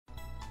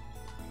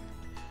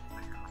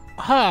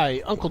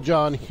Hi, Uncle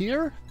John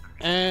here,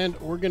 and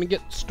we're going to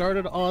get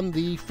started on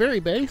the fairy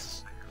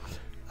base.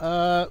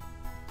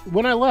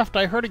 When I left,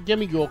 I heard a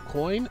Gimme Gold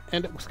coin,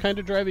 and it was kind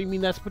of driving me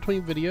nuts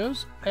between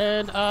videos,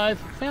 and I've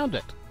found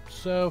it.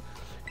 So,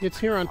 it's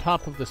here on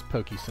top of this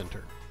Poke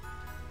Center.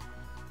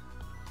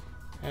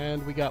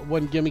 And we got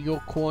one Gimme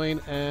Gold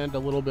coin and a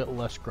little bit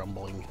less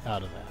grumbling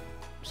out of that.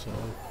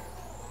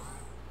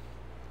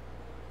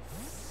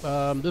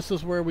 So, this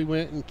is where we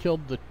went and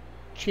killed the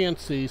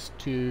Chanseys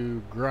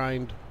to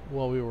grind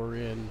while we were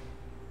in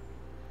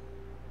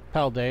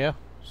Paldea.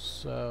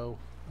 So,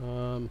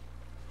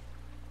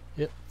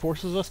 it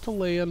forces us to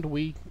land.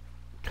 We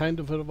kind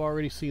of have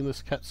already seen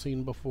this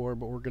cutscene before,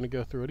 but we're going to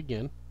go through it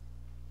again.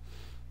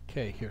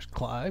 Okay, here's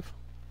Clive.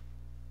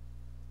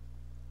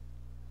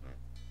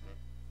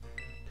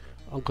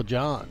 Uncle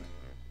John.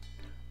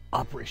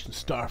 Operation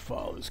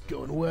Starfall is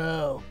going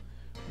well.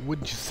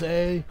 Wouldn't you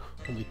say?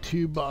 Only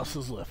 2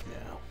 bosses left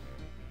now.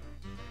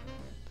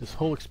 This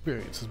whole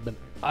experience has been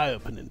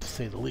eye-opening, to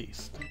say the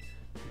least.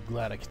 I'm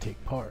glad I could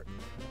take part.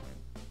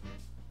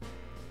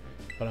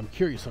 But I'm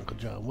curious, Uncle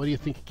John, what do you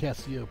think of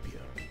Cassiopeia?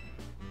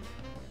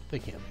 They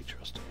can't be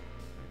trusted.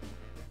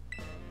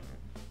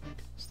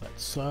 Is that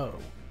so?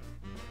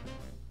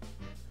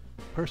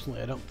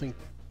 Personally, I don't think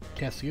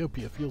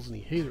Cassiopeia feels any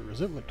hate or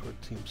resentment toward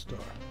Team Star.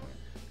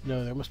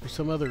 No, there must be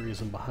some other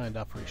reason behind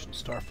Operation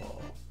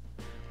Starfall.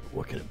 But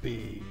what could it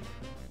be?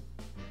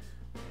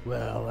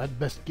 Well, I'd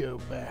best go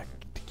back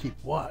to keep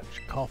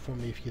watch. Call for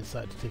me if you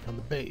decide to take on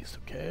the base,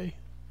 okay?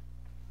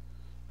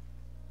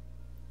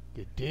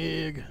 You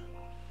dig?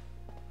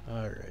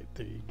 Alright,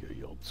 there you go,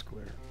 you old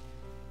square.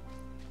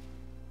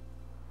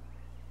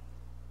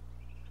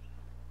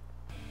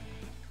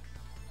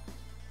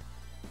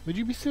 Would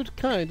you be so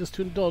kind as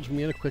to indulge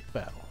me in a quick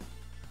battle?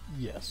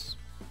 Yes.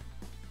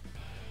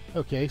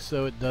 Okay,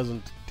 so it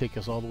doesn't take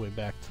us all the way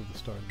back to the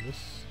start of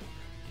this.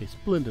 Okay,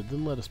 splendid,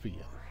 then let us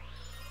begin.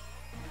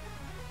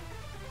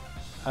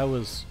 I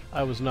was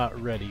not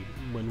ready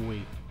when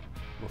we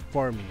were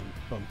farming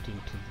and bumped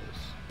into this.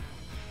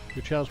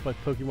 You're challenged by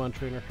Pokemon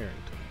Trainer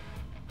Harrington.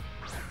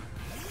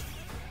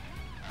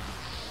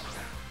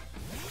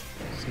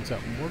 Sends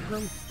out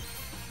Morgrem.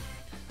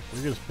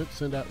 We're going to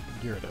send out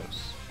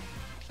Gyarados.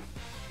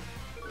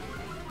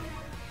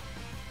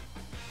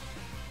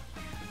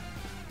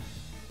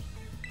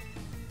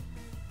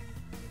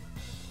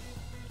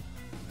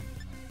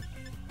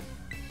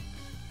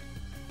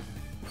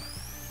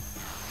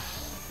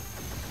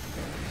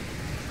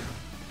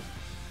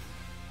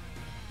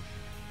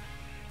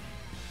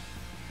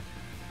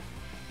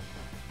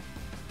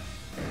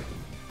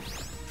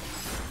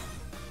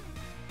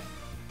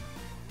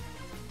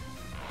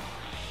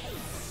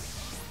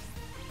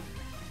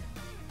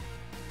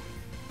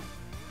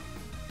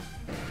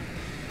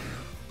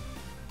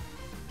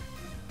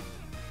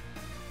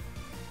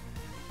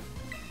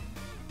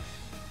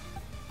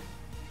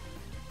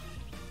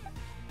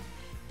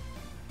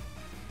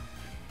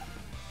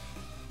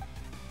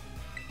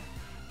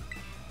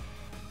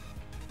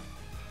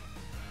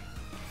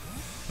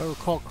 If I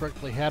recall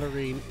correctly,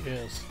 Hatterene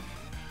is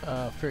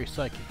Fairy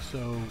Psychic,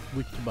 so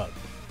weak to Bug.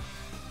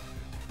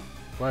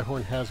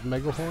 Rhyhorn has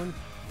Megahorn.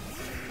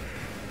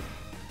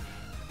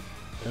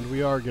 And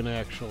we are going to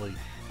actually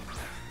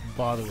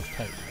bother with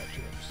type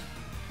matchups.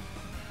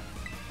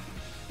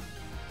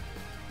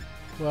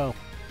 Well,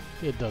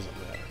 it doesn't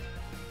matter.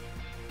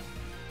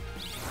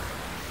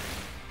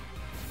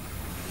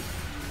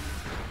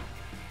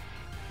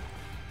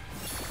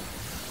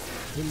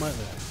 It might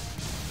matter.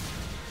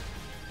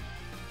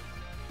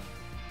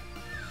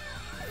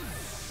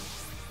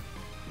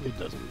 It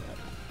doesn't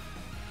matter.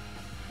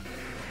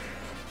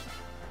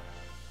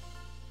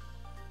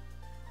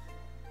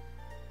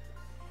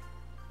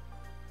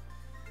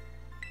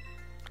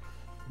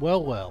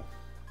 Well, well.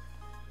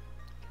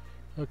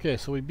 Okay,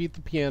 so we beat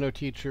the piano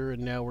teacher,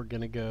 and now we're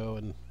going to go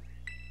and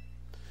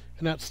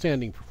an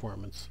outstanding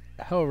performance.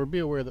 However, be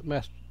aware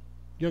that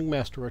young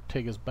Master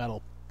Ortega's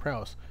battle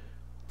prowess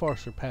far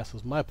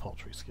surpasses my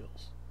paltry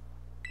skills.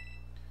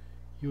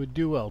 You would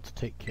do well to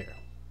take care.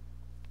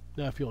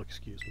 Now, if you'll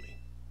excuse me.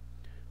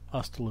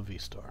 Hasta la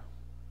vista.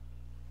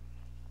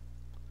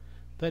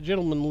 That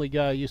gentlemanly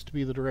guy used to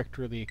be the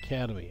director of the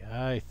academy,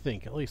 I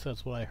think. At least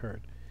that's what I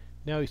heard.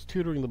 Now he's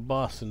tutoring the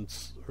boss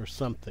or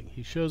something.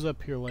 He shows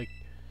up here like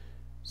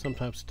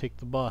sometimes to take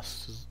the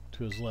boss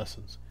to his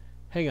lessons.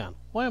 Hang on.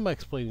 Why am I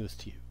explaining this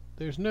to you?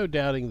 There's no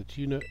doubting that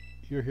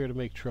you're here to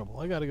make trouble.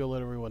 I gotta go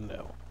let everyone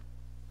know.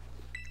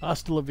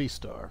 Hasta la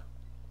vista.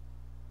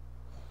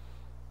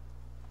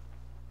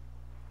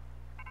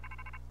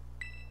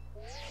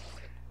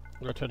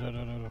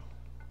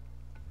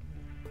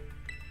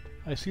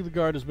 I see the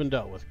guard has been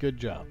dealt with. Good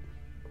job.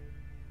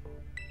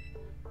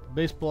 The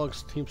base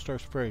belongs to Team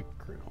Star's Fairy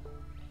crew.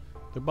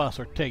 Their boss,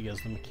 Ortega,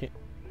 is the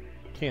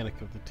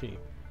mechanic of the team.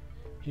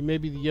 He may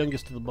be the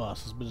youngest of the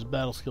bosses, but his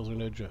battle skills are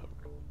no joke.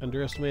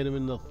 Underestimate him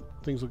and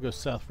things will go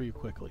south for you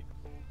quickly.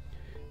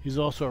 He's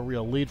also a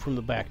real lead from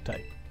the back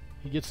type.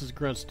 He gets his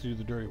grunts to do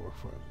the dirty work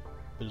for him,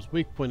 but his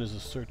weak point is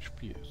his short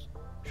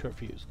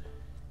fuse.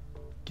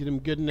 Give Get him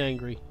good and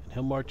angry, and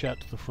he'll march out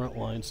to the front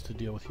lines to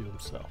deal with you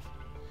himself.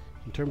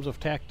 In terms of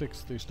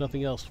tactics, there's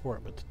nothing else for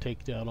it but to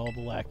take down all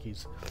the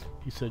lackeys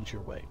he sends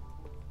your way.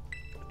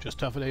 Just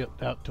tough it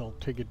out till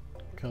Ticket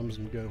comes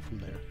and go from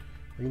there.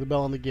 Ring the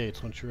bell on the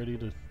gates once you're ready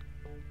to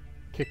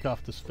kick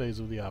off this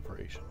phase of the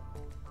operation.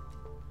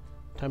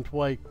 Time to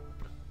wipe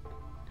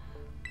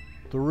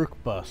the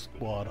Rookba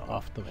squad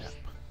off the map.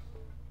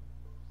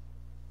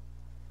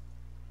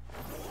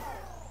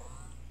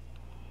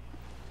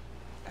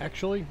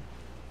 Actually,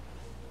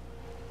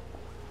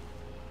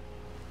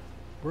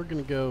 we're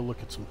going to go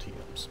look at some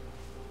TMs.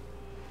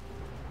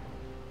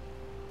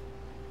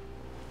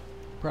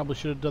 Probably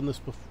should have done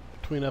this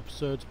between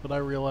episodes, but I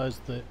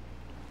realized that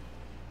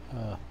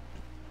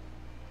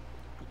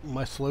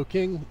my slow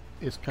king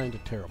is kind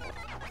of terrible.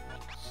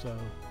 So,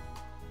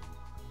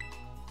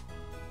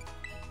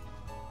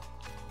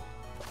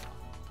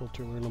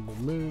 filter learnable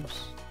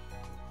moves.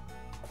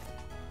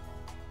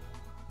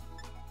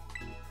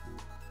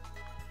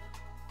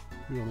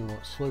 We only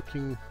want slow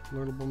king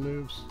learnable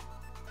moves.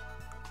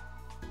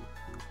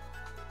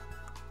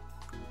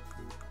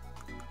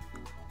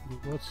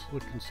 Let's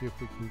look and see if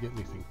we can get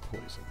anything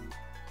poison.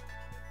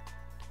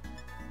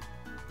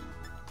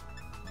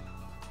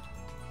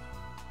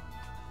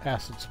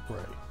 Acid spray.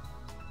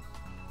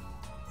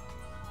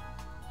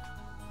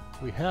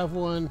 We have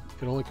one.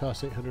 It only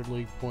costs 800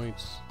 league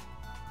points.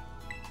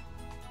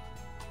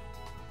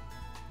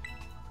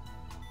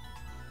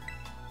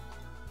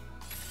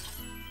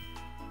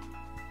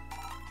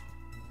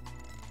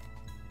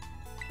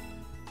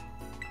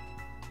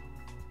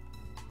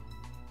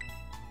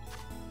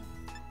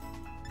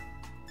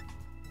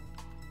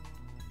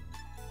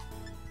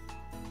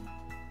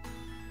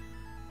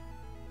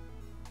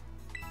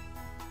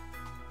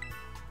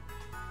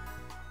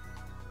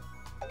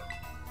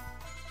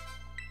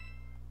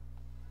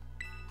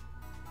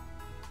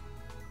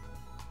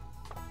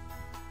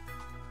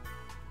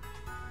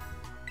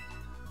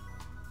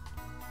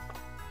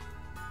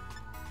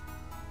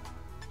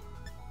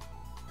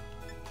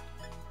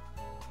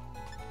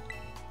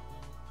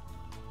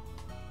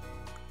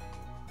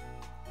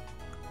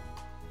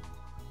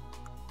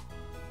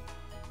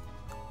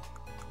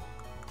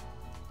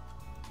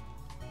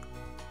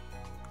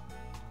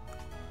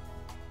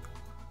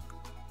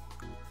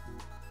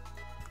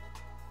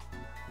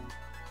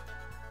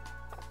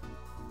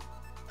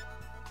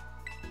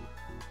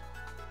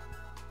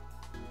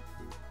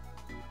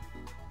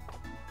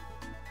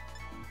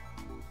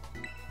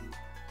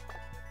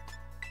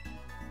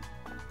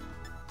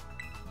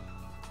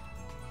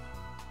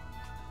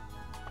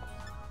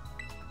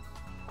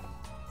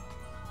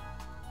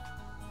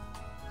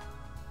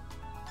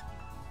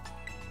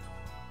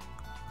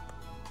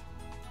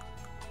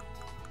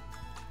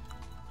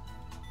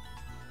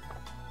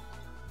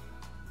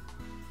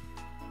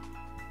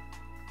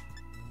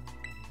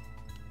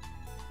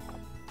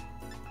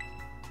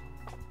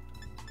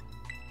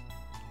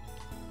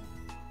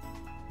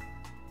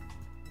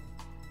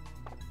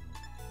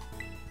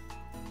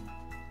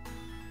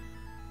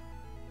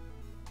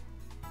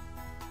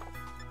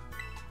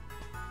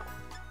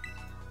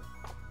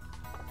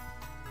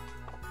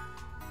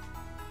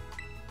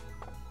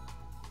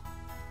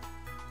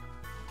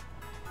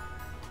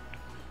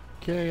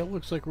 Okay, it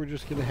looks like we're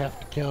just going to have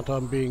to count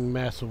on being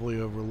massively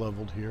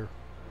over-leveled here.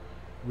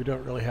 We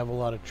don't really have a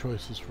lot of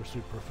choices for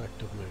super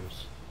effective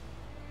moves.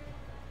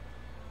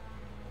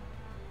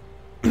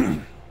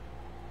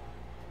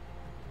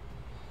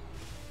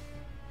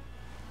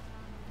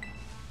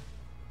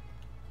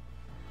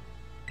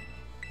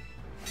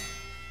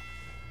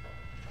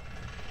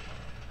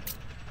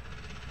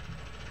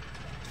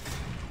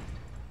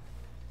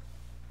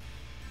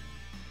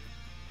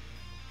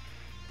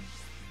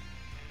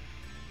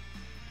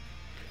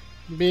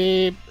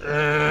 Beep.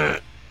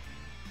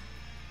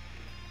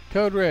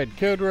 Code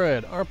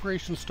Red,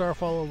 Operation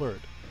Starfall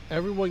alert.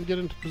 Everyone get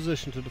into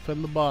position to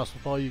defend the boss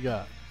with all you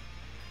got.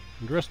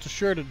 And rest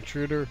assured,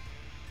 intruder,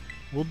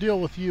 we'll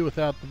deal with you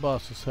without the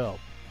boss's help.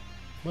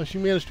 Unless you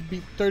manage to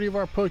beat 30 of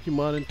our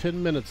Pokemon in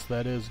 10 minutes,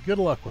 that is. Good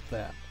luck with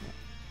that.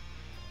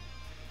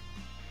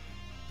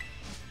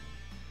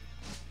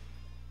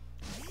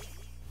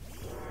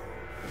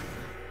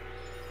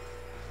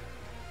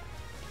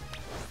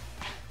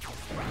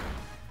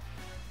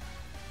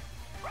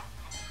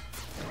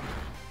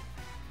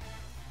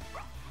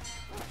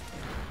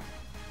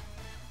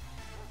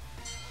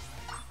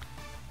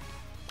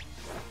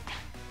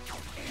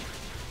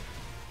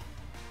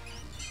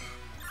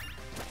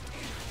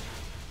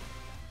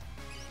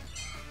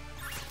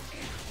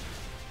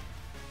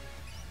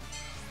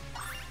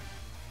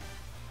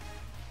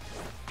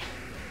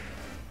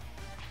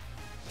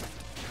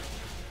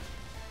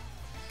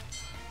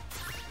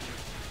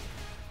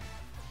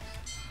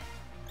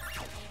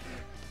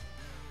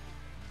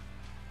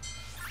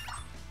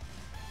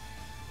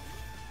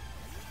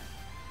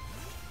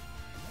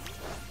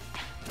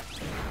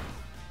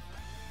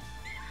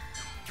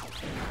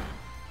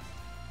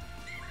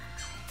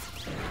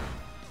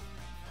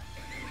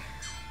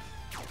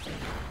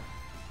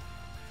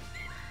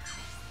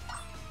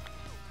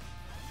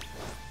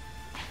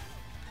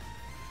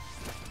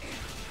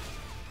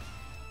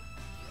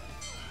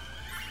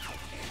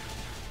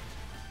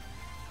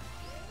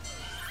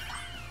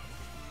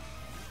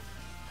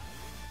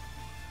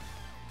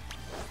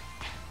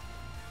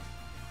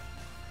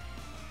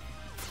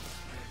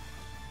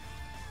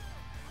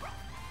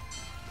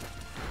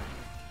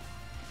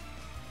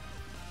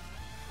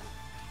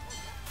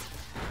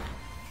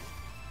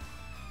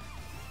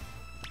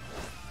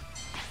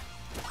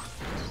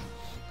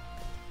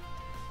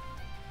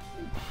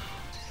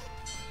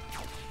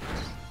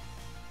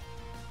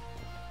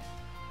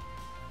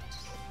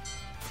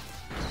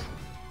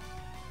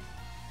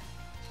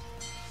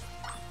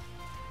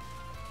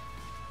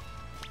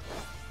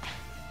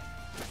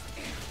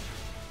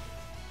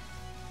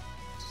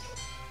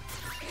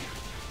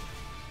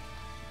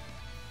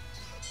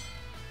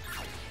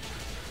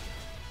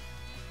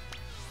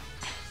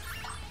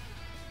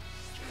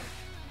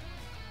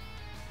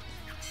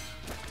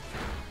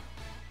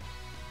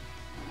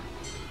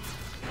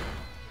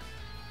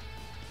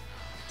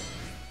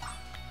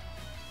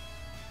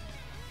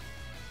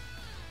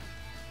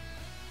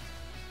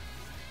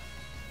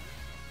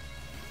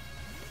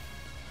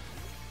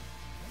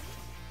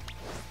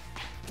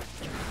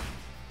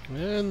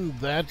 And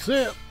that's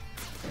it.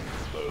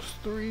 Those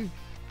three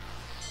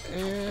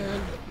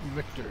and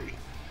victory.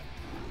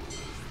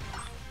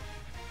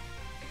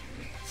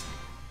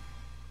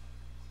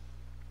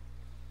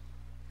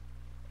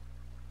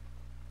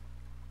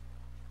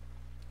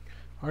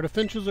 Our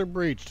defenses are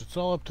breached. It's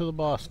all up to the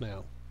boss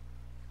now.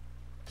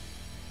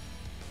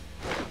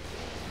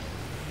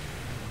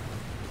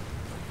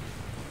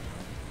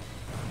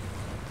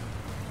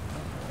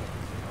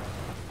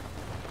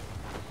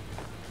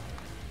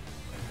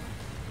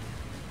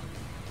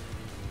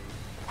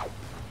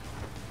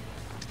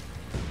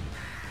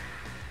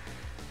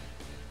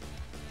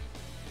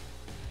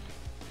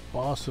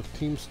 Boss of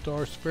Team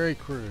Star's ferry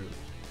crew.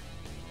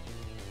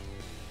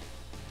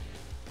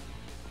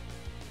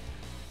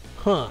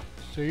 Huh,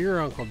 so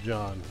you're Uncle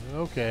John.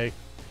 Okay.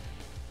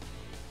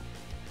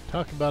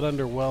 Talk about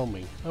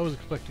underwhelming. I was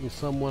expecting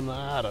someone,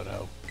 I don't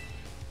know,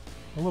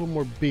 a little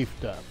more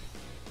beefed up.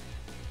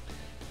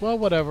 Well,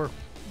 whatever.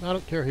 I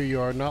don't care who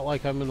you are, not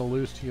like I'm gonna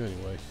lose to you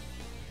anyway.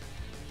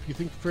 If you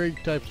think fairy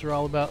types are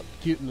all about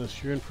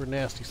cuteness, you're in for a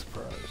nasty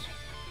surprise.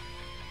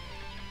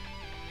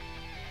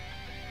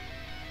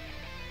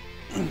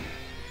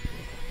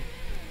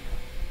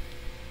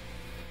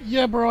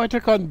 Yeah, bro, I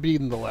took on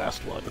beating the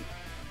last one.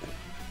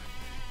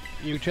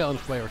 You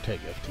challenged my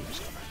Orgega of Team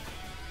Star.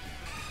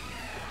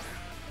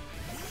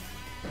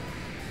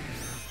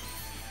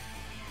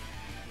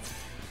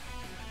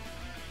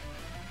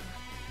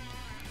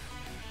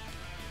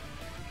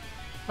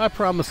 I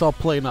promise I'll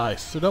play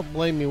nice, so don't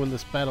blame me when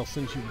this battle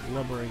sends you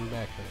blubbering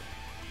back there.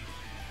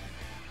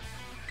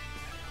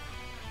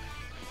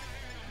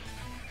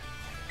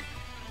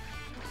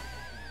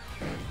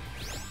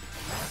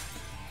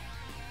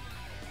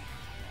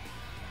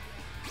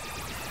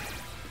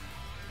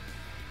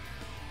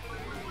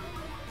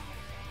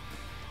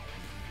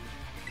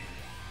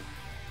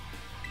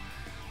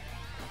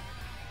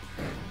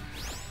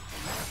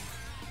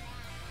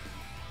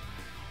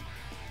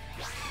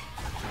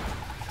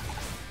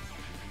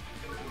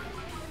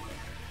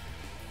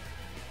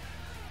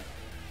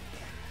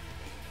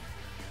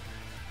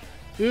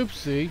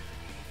 Oopsie.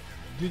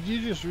 Did you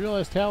just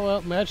realize how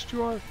outmatched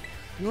you are?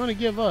 You want to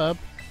give up?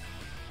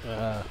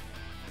 No.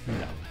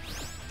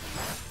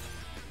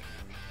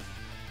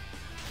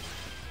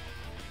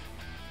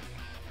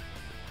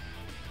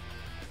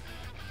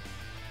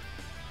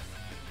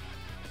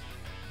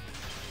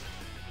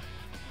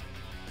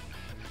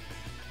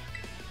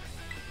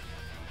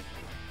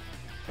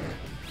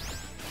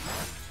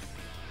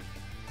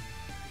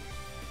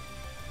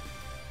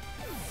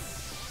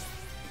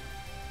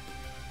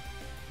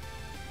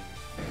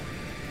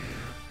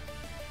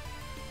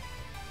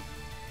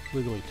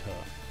 Legally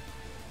tough.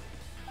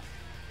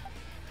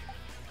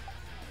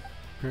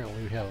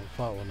 Apparently we haven't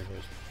fought one of those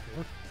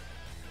before.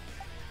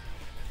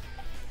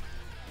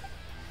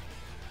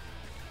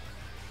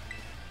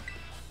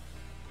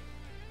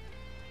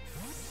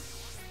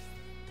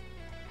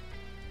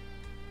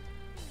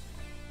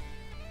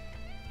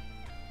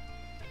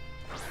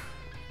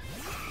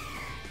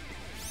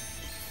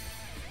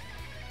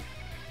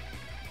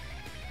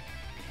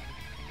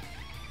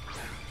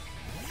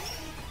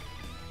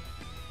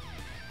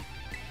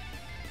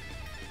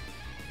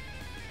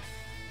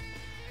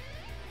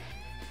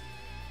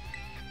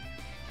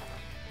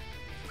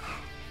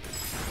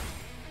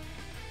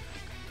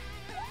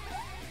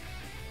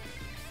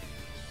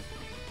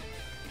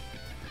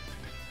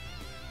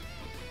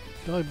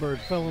 Delibird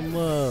fell in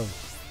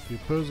love. The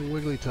opposing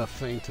Wigglytuff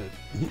fainted.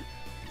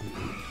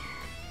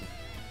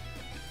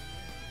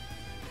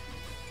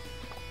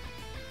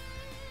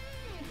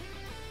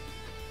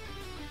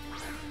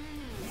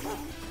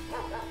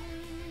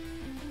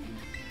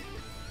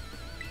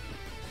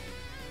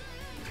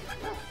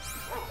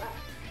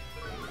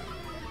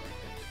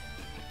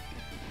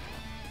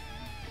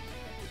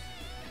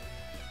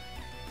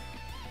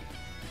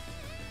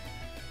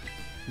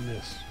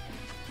 Miss.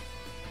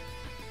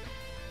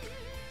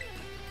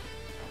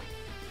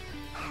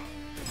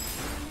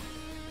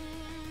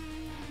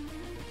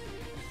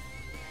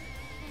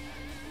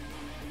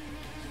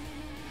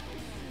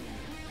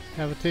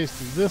 Have a taste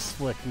of this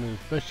slick move.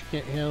 Bet you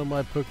can't handle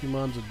my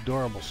Pokemon's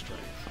adorable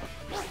strength.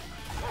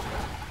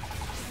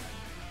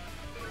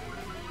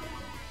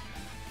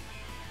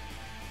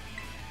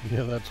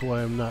 Yeah, that's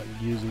why I'm not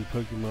using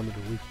Pokemon that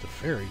are weak to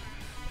Fairy.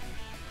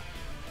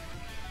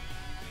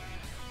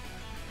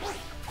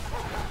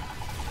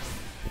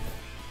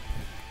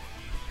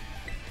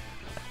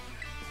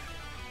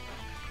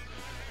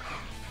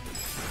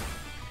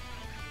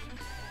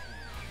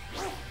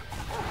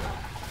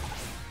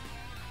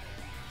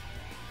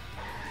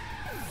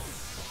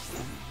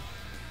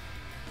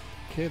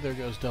 Okay, there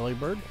goes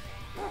Delibird.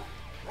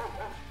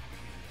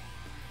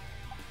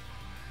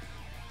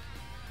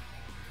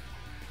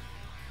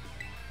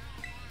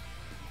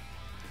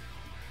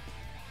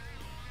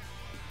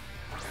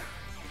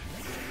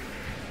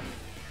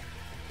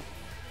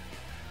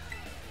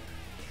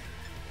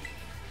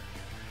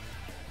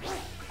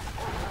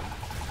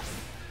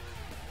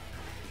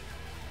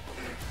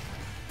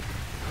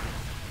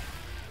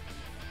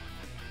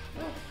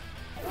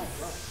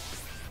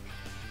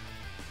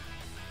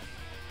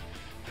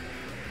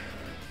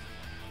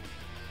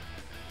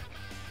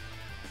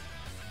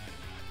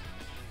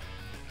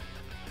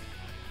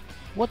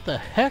 What the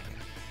heck?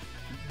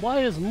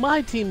 Why is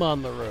my team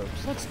on the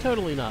ropes? That's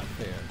totally not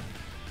fair.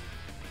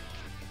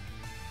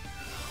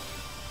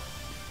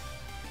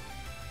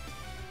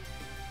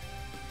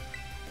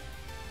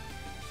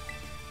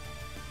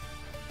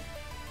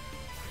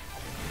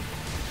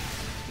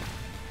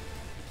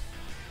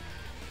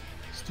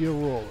 Steel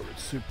Roller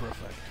is super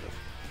effective.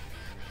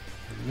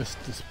 And mist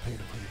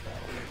dissipated from the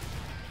battle.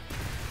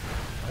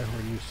 I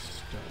already used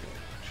Stone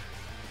Edge.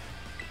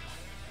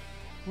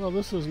 Well,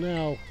 this is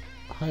now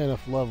high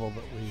enough level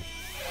that we need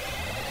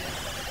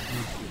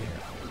to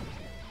care.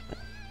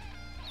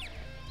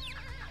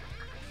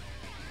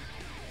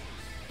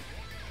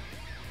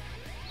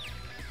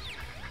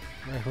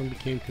 Rhyhorn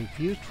became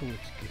confused from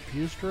its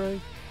confused ray.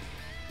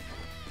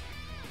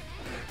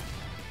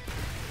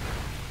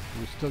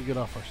 We still get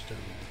off our Stone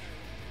Edge.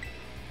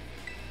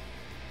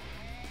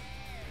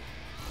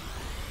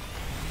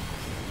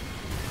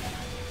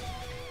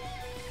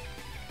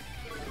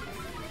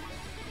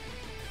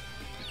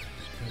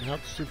 Not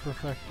super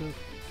effective.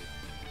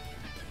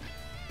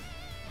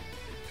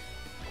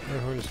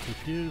 Rhyhorn is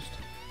confused.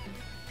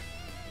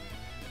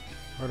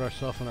 Hurt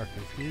ourselves in our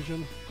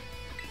confusion.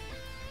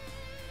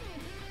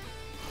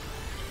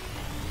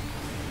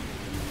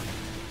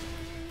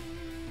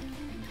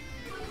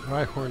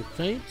 Rhyhorn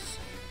faints.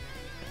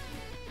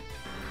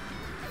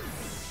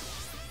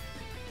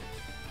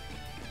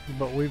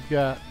 But we've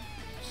got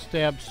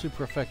Stab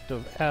super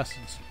effective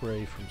acid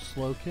spray from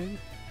Slowking.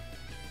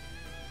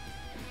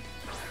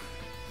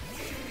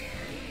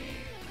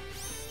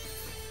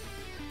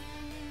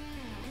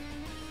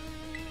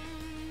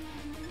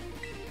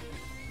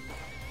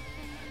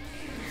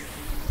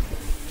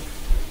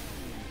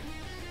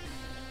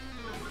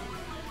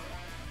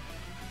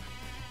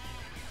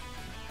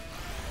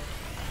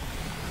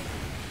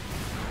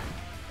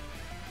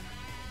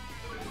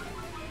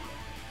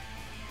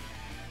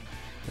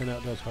 And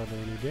that does hardly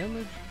any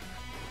damage.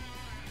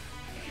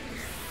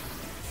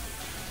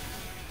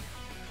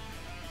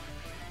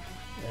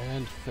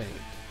 And faint.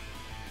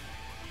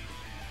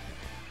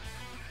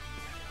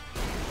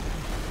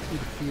 He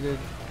defeated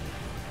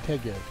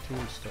Tegev,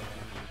 Tombstone.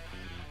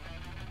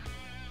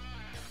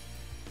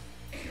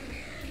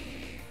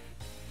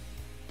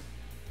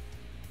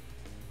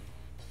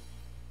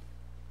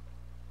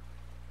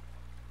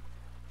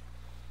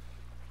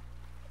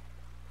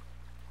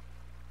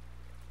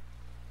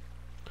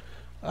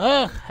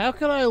 Ugh, how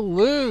could I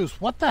lose?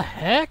 What the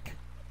heck?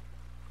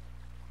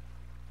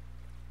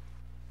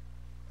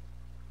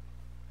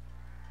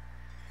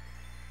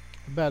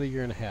 About a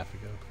year and a half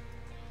ago.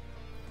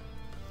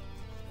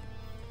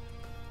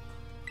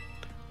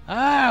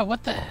 Ah,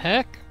 what the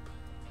heck?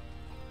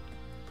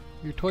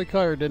 Your toy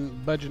car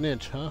didn't budge an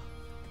inch, huh?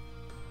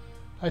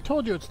 I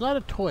told you it's not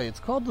a toy. It's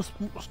called the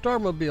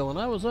Starmobile, and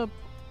I was up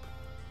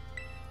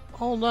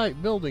all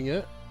night building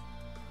it.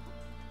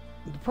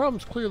 The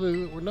problem's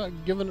clearly that we're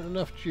not given it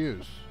enough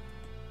juice.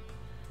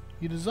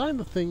 You designed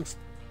the things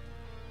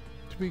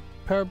to be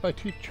powered by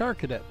 2 Char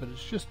Cadet, but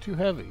it's just too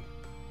heavy.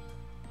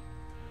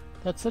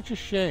 That's such a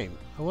shame.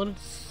 I wanted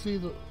to see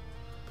the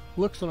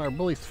looks on our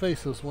bullies'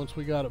 faces once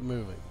we got it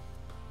moving.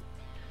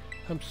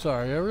 I'm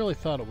sorry, I really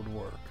thought it would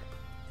work.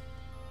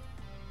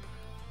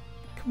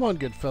 Come on,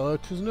 good fellow,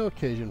 'tis no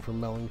occasion for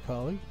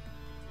melancholy.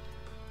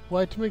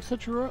 Why, to make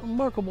such a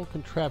remarkable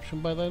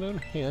contraption by thine own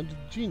hand,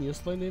 genius,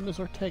 thy name is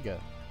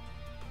Orgega.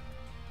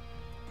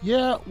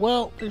 Yeah,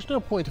 well, there's no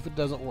point if it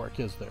doesn't work,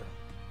 is there?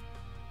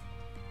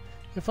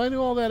 If I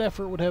knew all that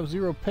effort would have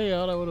zero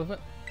payout, I would have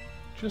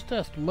just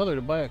asked Mother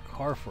to buy a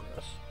car for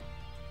us.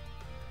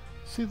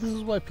 See, this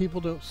is why people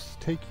don't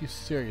take you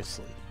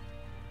seriously.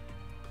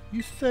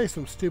 You say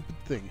some stupid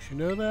things, you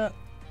know that?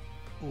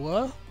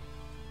 What?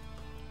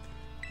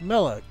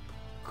 Mela,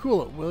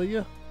 cool it, will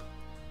you?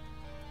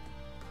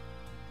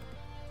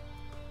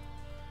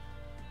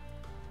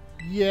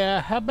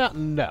 Yeah, how about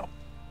no?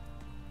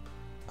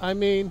 I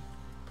mean,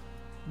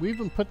 we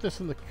even put this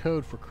in the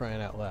code for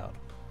crying out loud.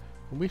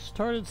 When we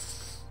started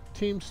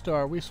Team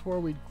Star, we swore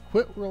we'd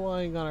quit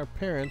relying on our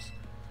parents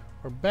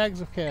or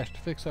bags of cash to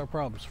fix our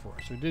problems for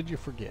us, or did you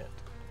forget?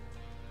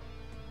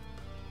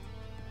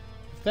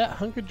 If that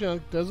hunk of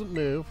junk doesn't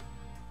move,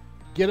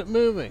 get it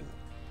moving.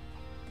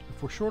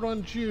 If we're short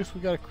on juice,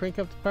 we gotta crank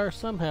up the power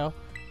somehow.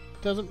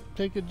 It doesn't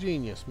take a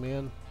genius,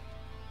 man.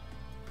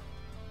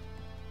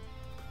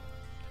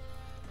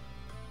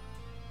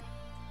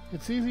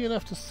 It's easy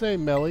enough to say,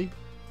 Melly.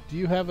 Do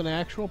you have an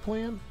actual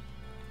plan?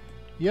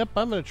 Yep,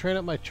 I'm going to train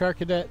up my Char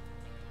Cadet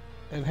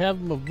and have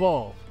them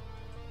evolve.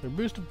 Their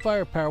boosted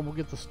firepower will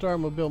get the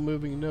Starmobile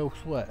moving no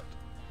sweat.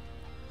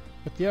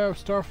 But the hour of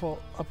Starfall,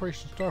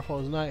 Operation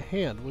Starfall is nigh at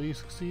hand. Will you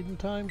succeed in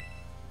time?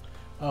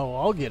 Oh,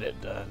 I'll get it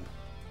done.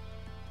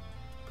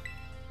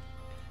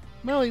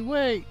 Melly,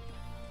 wait!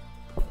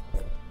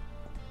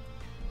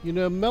 You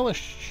know, Mela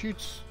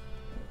shoots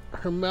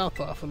her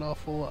mouth off an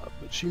awful lot,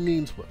 but she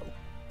means well.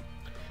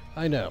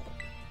 I know.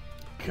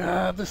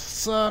 God, this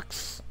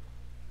sucks.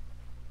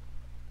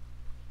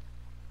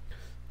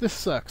 This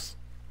sucks.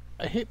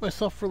 I hate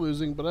myself for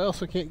losing, but I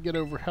also can't get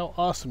over how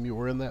awesome you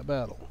were in that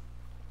battle.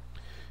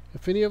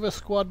 If any of us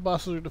squad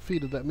bosses are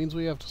defeated, that means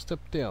we have to step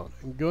down,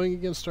 and going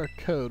against our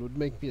code would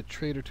make me a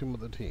traitor to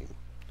the team.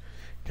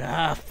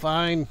 Ah,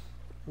 fine.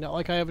 Not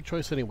like I have a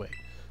choice anyway.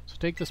 So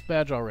take this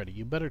badge already.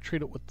 You better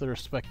treat it with the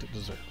respect it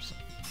deserves.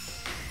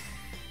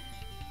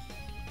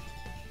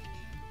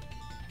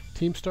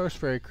 Team Star's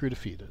ferry crew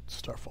defeated.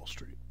 Starfall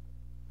Street.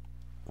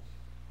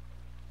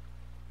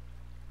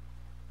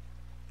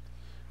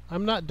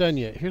 I'm not done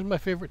yet. Here's my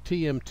favorite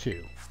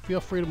TM2.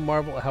 Feel free to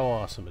marvel at how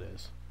awesome it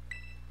is.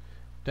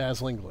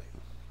 Dazzling Gleam.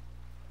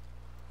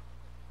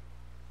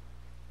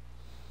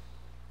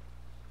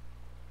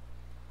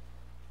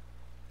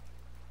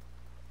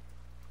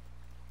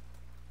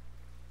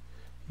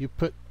 You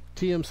put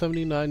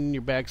TM79 in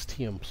your bag's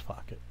TM's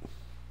pocket.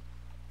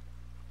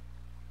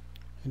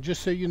 And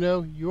just so you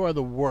know, you are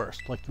the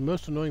worst, like the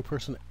most annoying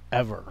person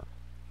ever.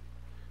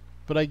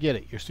 But I get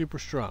it, you're super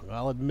strong,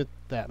 I'll admit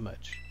that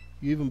much.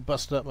 You even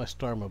busted up my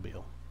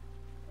Starmobile.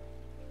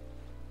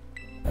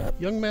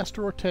 Young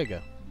Master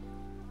Orgega.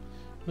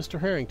 Mr.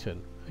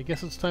 Harrington, I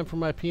guess it's time for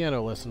my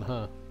piano lesson,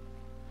 huh?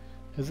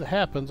 As it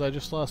happens, I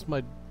just lost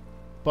my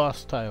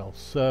boss title,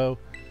 so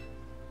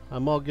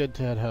I'm all good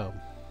to head home.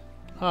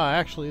 Ah,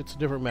 actually, it's a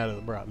different matter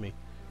that brought me.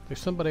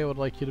 There's somebody I would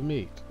like you to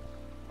meet.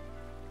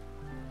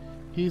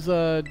 He's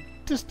a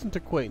distant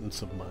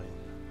acquaintance of mine.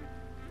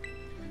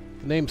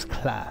 The name's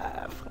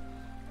Clive.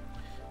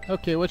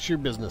 Okay, what's your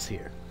business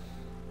here?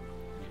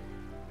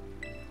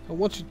 I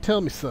want you to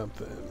tell me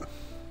something.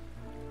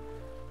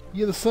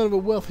 You're the son of a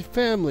wealthy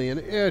family and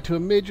heir to a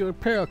major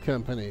apparel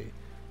company.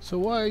 So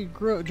why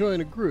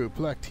join a group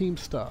like Team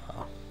Star?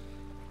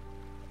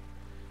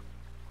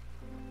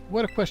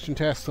 What a question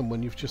to ask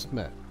someone you've just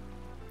met.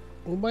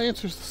 Well, my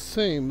answer's the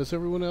same as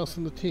everyone else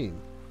in the team.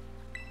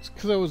 It's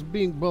because I was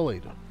being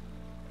bullied.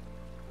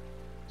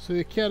 So the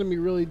Academy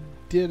really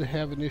did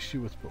have an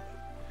issue with bullying.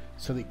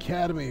 So the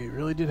Academy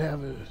really did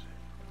have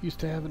used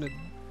to have an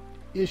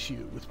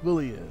issue with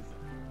bullying.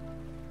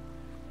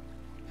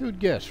 Who'd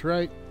guess,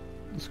 right?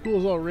 The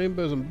school's all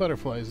rainbows and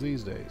butterflies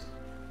these days.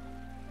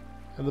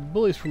 And the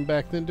bullies from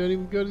back then don't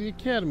even go to the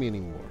Academy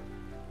anymore.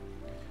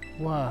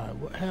 Why?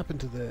 What happened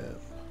to them?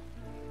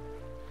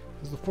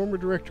 As the former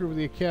director of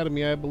the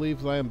Academy, I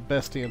believe that I am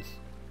best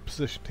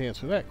positioned to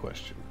answer that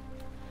question.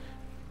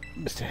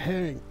 Mr.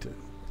 Harrington.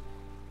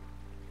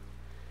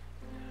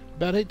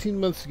 About 18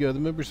 months ago, the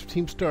members of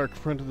Team Star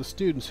confronted the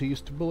students who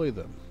used to bully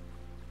them,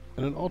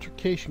 and an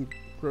altercation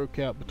broke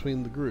out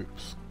between the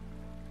groups.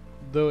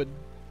 Though it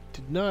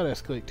did not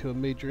escalate to a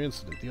major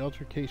incident, the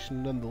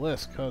altercation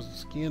nonetheless caused a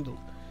scandal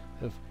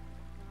of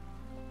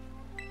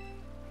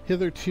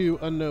hitherto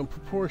unknown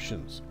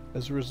proportions.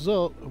 As a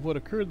result of what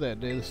occurred that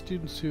day, the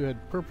students who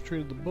had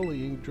perpetrated the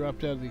bullying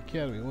dropped out of the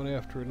Academy one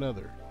after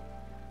another.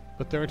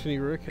 But there aren't any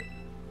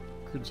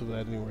records of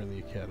that anywhere in the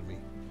Academy.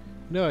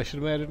 No, I should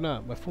imagine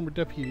not. My former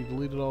deputy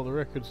deleted all the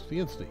records of the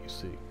incident, you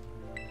see.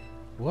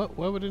 What?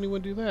 Why would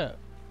anyone do that?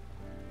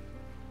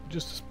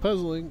 Just as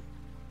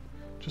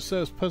I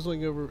was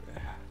puzzling over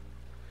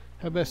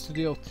how best to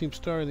deal with Team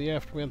Star in the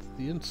aftermath of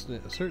the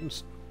incident, a certain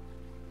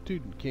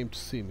student came to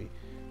see me.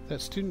 That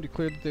student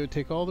declared that they would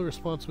take all the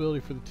responsibility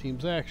for the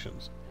team's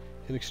actions.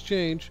 In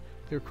exchange,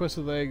 they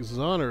requested that I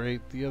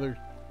exonerate the other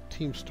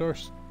Team Star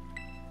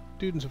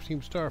students of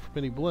Team Star from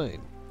any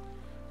blame.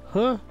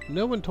 Huh?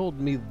 No one told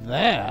me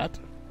that.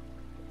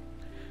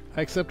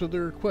 I accepted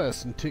their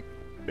request and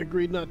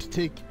agreed not to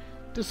take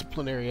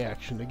disciplinary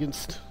action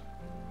against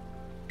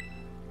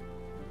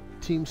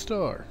Team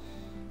Star.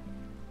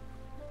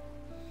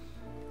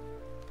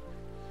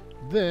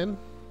 Then,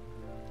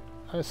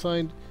 I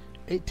assigned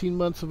 18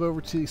 months of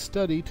overseas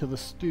study to the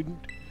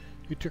student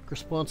who took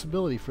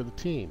responsibility for the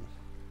team.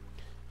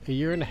 A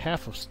year and a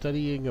half of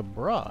studying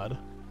abroad?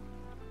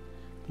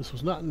 This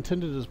was not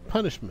intended as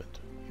punishment,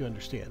 you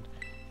understand.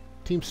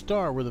 Team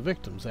Star were the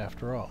victims,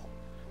 after all.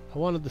 I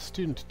wanted the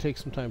student to take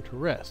some time to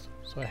rest,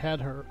 so I had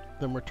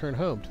them return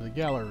home to the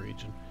Galar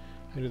region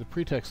under the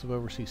pretext of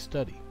overseas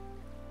study.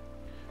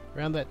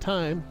 Around that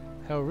time,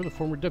 however, the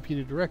former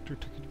deputy director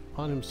took it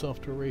upon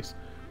himself to erase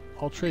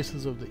all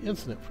traces of the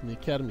incident from the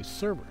Academy's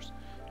servers.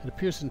 It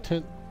appears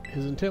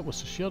his intent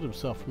was to shield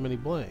himself from any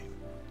blame.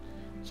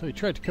 So he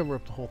tried to cover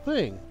up the whole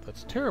thing.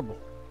 That's terrible.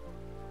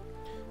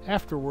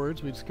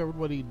 Afterwards, we discovered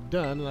what he'd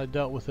done, and I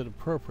dealt with it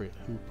appropriately.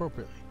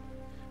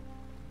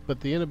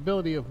 But the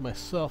inability of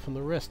myself and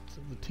the rest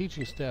of the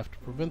teaching staff to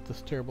prevent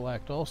this terrible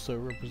act also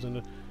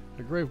represented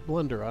a grave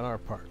blunder on our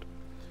part.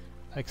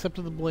 I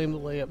accepted the blame that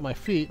lay at my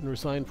feet and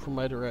resigned from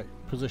my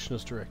position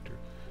as director.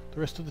 The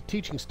rest of the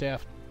teaching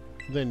staff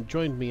then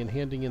joined me in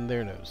handing in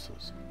their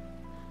notices.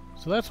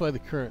 So that's why the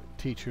current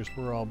teachers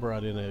were all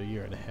brought in a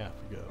year and a half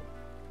ago.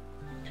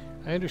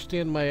 I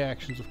understand my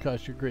actions have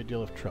caused you a great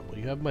deal of trouble.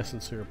 You have my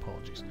sincere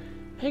apologies.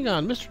 Hang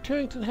on, Mr.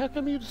 Tarrington, how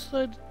come you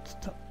decided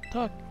to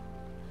talk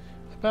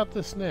about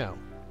this now?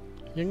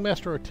 Young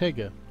Master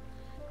Orgega,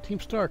 Team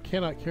Star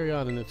cannot carry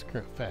on in its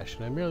current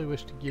fashion. I merely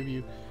wish to give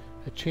you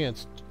a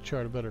chance to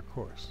chart a better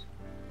course.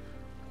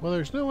 Well,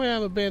 there's no way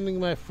I'm abandoning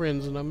my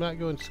friends, and I'm not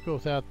going to school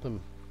without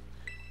them.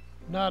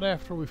 Not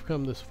after we've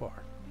come this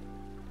far.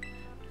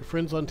 Your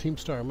friends on Team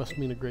Star must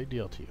mean a great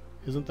deal to you.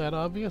 Isn't that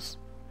obvious?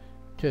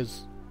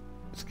 It's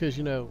because,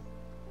 you know,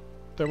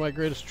 they're my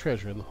greatest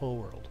treasure in the whole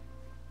world.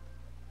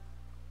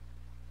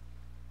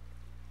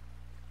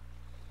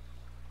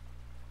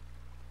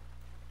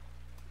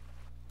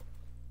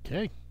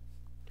 Okay.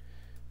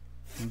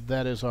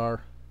 That is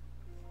our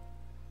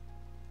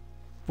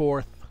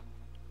 4th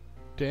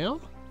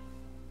down.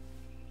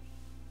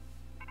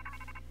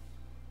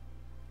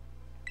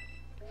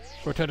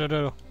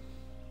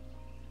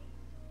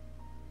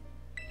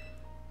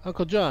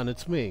 Uncle John,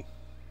 it's me.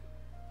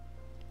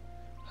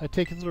 I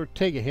take it that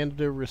Orgega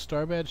handed over a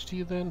star badge to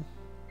you then?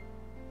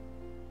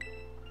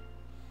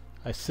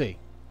 I see.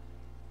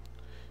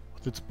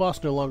 With its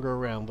boss no longer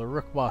around, the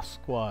Rook Boss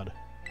squad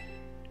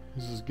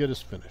is as good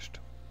as finished.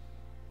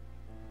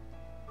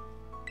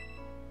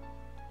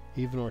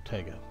 Even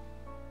Orgega.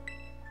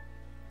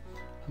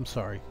 I'm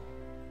sorry.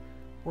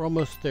 We're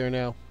almost there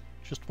now.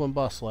 Just one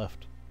boss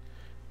left.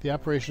 The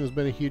operation has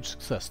been a huge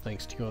success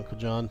thanks to you, Uncle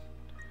John.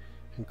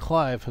 And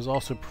Clive has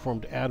also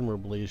performed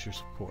admirably as your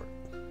support.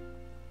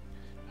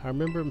 I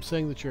remember him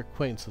saying that you're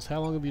acquaintances. How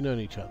long have you known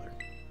each other?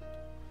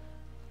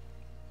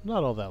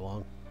 Not all that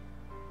long.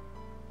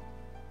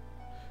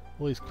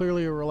 Well, he's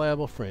clearly a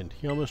reliable friend.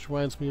 He almost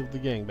reminds me of the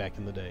gang back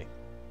in the day.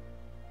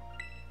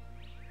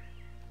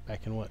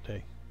 Back in what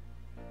day?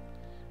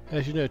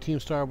 As you know, Team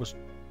Star was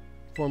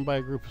formed by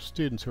a group of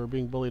students who were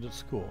being bullied at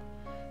school.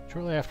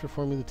 Shortly after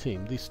forming the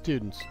team, these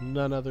students,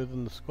 none other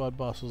than the squad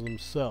bosses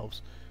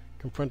themselves,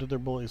 confronted their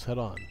bullies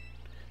head-on.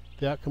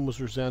 The outcome was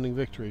a resounding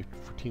victory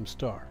for Team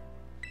Star,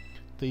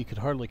 though you could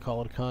hardly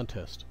call it a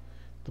contest.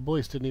 The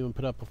bullies didn't even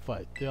put up a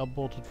fight. They all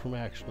bolted from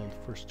action on the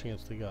first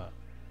chance they got.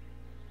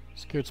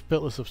 Scared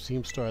spitless of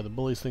Team Star, the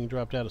bullies then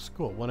dropped out of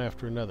school, one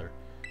after another,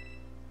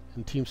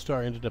 and Team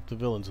Star ended up the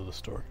villains of the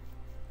story.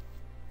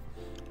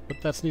 But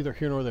that's neither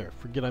here nor there.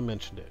 Forget I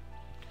mentioned it.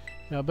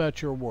 Now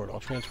about your reward. I'll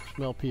transfer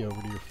some LP over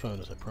to your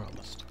phone as I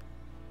promised.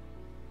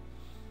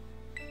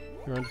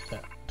 You're under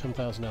that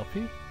 10,000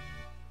 LP.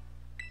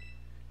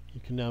 You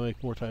can now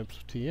make more types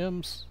of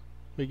TMs.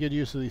 Make good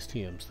use of these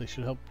TMs. They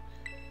should help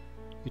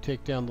you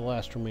take down the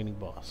last remaining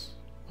boss.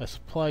 My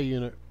supply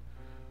unit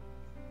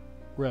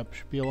rep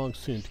should be along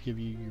soon to give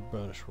you your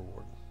bonus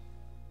reward.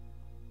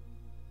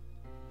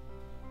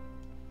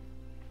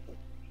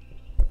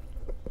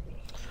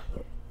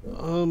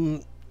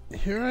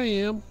 Here I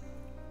am.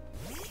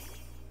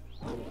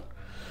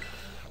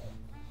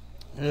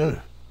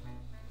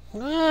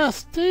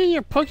 Stay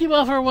your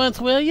Pokeball for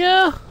once, will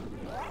ya?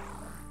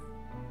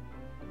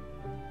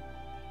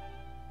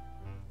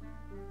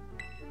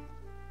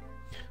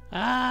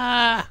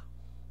 Ah!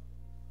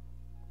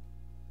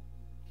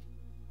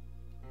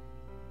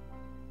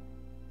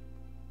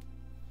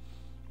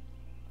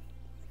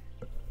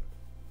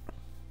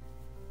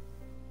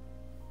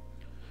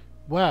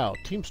 Wow,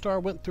 Team Star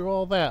went through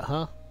all that,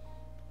 huh?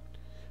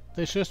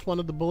 They just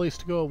wanted the bullies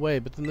to go away,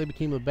 but then they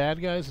became the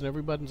bad guys in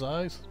everybody's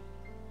eyes?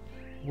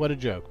 What a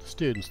joke. The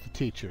students, the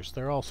teachers,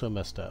 they're all so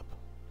messed up.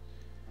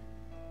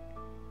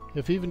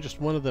 If even just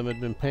one of them had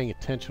been paying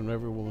attention when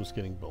everyone was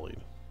getting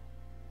bullied,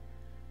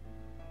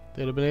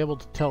 they'd have been able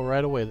to tell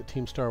right away that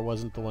Team Star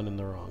wasn't the one in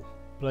the wrong.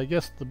 But I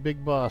guess the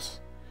big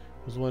boss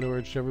was the one who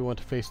urged everyone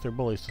to face their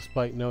bullies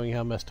despite knowing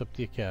how messed up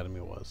the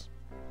academy was.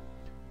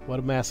 What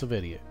a massive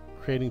idiot.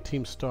 Creating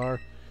Team Star,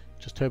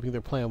 just hoping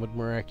their plan would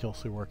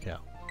miraculously work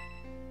out.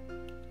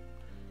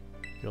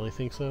 You really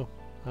think so?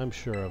 I'm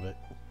sure of it.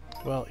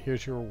 Well,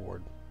 here's your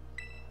reward.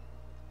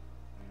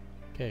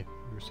 Okay,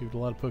 we received a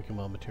lot of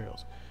Pokemon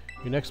materials.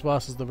 Your next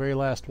boss is the very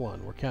last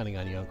one. We're counting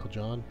on you, Uncle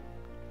John.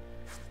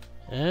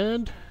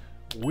 And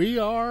we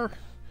are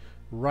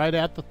right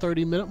at the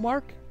 30-minute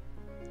mark.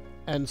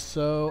 And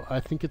so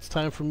I think it's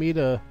time for me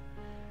to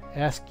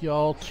ask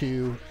y'all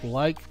to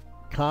like,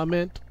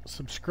 comment,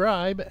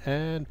 subscribe,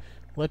 and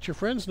let your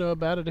friends know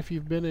about it if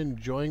you've been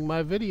enjoying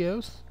my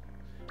videos.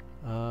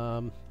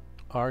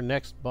 Our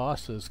next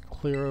boss is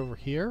clear over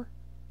here.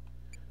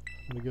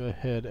 I'm going to go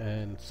ahead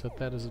and set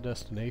that as a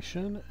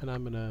destination, and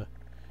I'm going to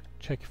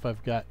check if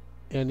I've got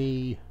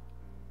any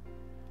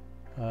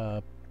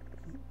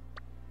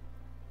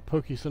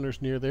Poke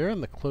Centers near there,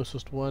 and the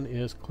closest one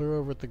is clear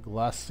over at the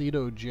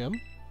Glacido Gym.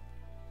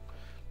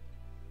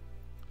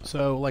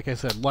 So, like I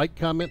said, like,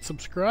 comment,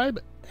 subscribe,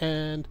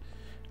 and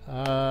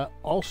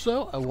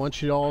also, I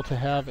want you all to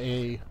have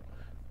a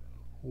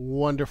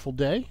wonderful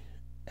day,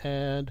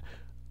 and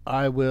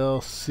I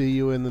will see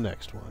you in the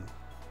next one.